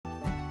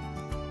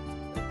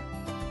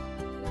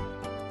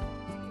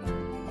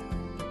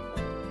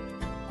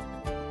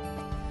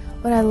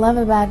What I love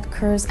about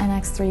Kerr's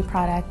NX3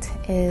 product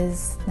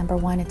is, number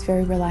one, it's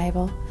very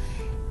reliable,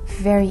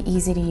 very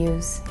easy to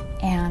use,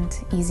 and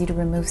easy to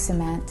remove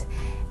cement,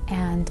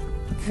 and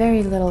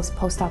very little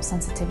post-op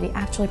sensitivity,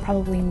 actually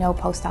probably no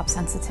post-op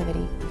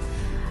sensitivity.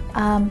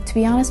 To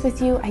be honest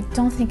with you, I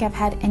don't think I've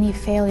had any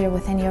failure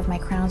with any of my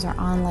crowns or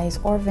onlays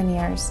or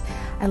veneers.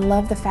 I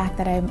love the fact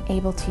that I'm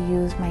able to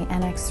use my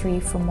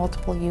NX3 for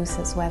multiple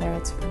uses, whether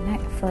it's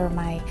for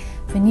my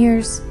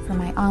veneers, for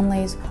my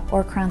onlays,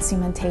 or crown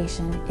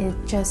cementation. It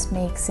just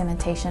makes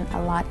cementation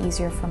a lot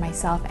easier for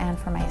myself and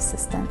for my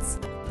assistants.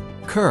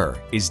 Kerr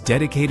is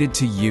dedicated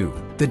to you,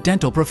 the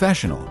dental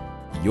professional.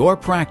 Your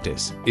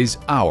practice is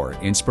our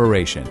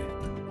inspiration.